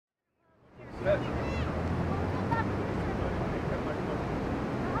Sweet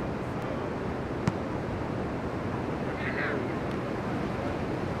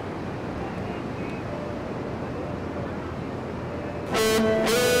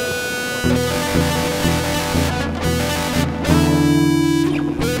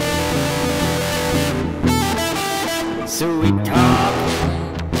talk,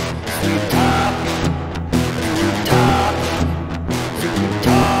 sweet talk, sweet talk, sweet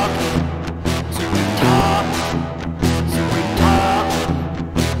talk, sweet talk, sweet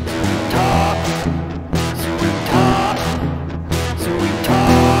talk, sweet talk, sweet talk.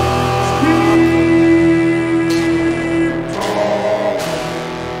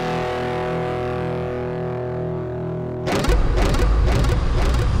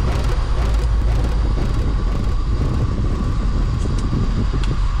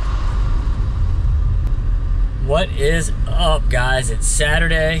 What is up, guys? It's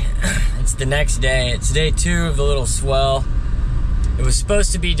Saturday. It's the next day. It's day 2 of the little swell. It was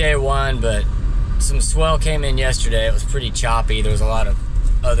supposed to be day 1, but some swell came in yesterday. It was pretty choppy. There was a lot of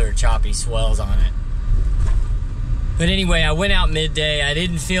other choppy swells on it. But anyway, I went out midday. I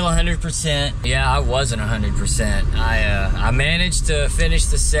didn't feel 100%. Yeah, I wasn't 100%. I managed to finish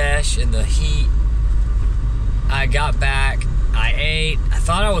the sesh in the heat. I got back. I ate. I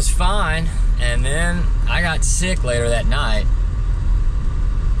thought I was fine. And then I got sick later that night.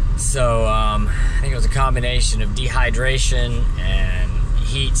 So I think it was a combination of dehydration and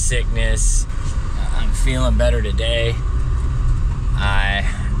heat sickness. I'm feeling better today. I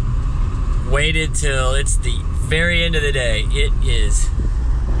waited till it's the very end of the day. It is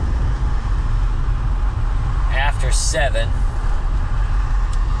after 7.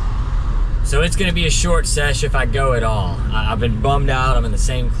 So it's gonna be a short sesh if I go at all. I've been bummed out. I'm in the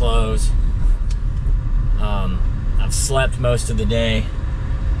same clothes. I've slept most of the day.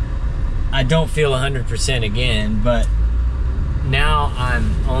 I don't feel 100% again, but now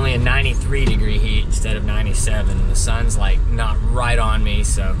I'm only a 93 degree heat instead of 97, and the sun's like not right on me,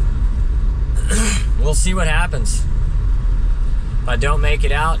 so we'll see what happens. If I don't make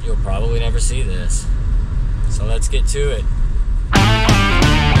it out, you'll probably never see this. So let's get to it.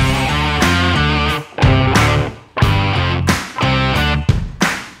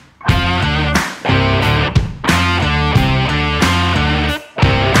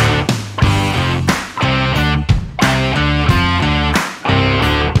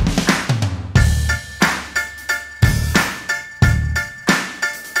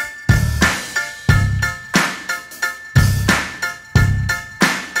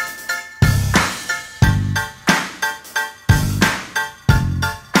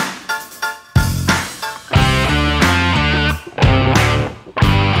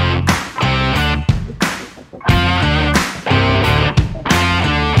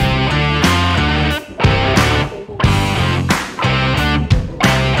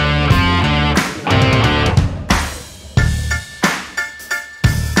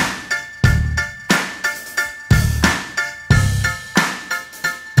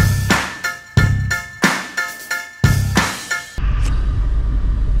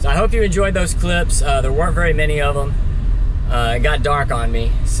 I hope you enjoyed those clips. There weren't very many of them. It got dark on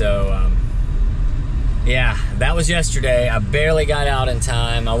me, so yeah, that was yesterday. I barely got out in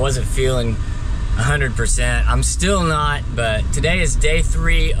time. I wasn't feeling 100%. I'm still not, but today is day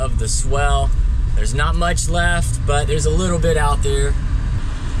 3 of the swell. There's not much left, but there's a little bit out there.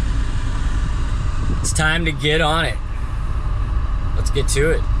 It's time to get on it. Let's get to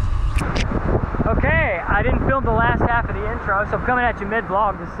it. Okay, I didn't film the last half of the intro, so I'm coming at you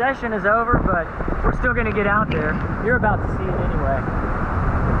mid-vlog. The session is over, but we're still gonna get out there. You're about to see it anyway.